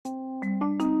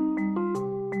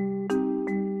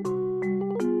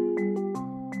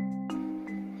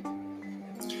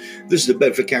This is the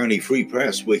Bedford County Free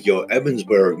Press with your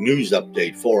Evansburg news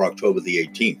update for October the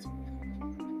 18th.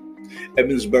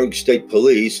 Evansburg State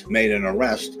Police made an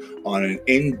arrest on an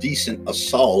indecent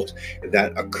assault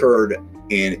that occurred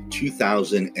in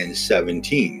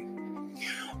 2017.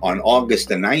 On August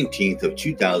the 19th of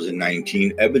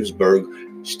 2019,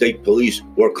 Evansburg State Police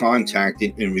were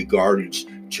contacted in regards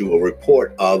to a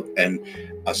report of an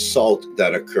assault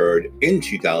that occurred in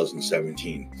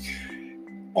 2017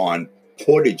 on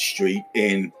Portage Street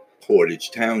in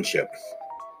Portage Township.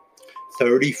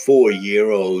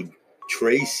 34-year-old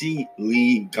Tracy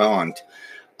Lee Gaunt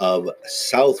of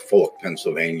South Fork,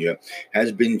 Pennsylvania,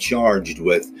 has been charged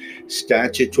with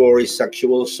statutory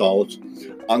sexual assault,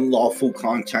 unlawful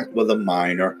contact with a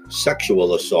minor,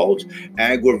 sexual assault,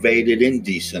 aggravated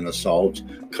indecent assault,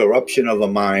 corruption of a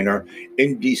minor,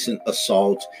 indecent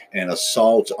assault, and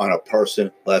assault on a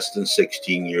person less than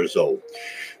 16 years old.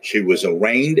 She was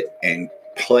arraigned and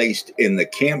placed in the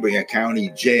Cambria County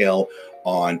Jail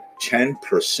on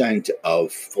 10% of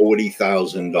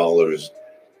 $40,000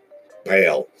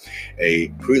 bail. A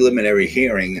preliminary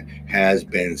hearing has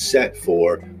been set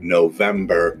for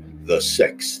November the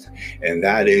 6th. And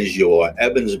that is your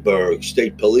Evansburg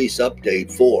State Police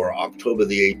update for October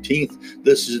the 18th.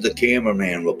 This is the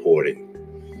cameraman reporting.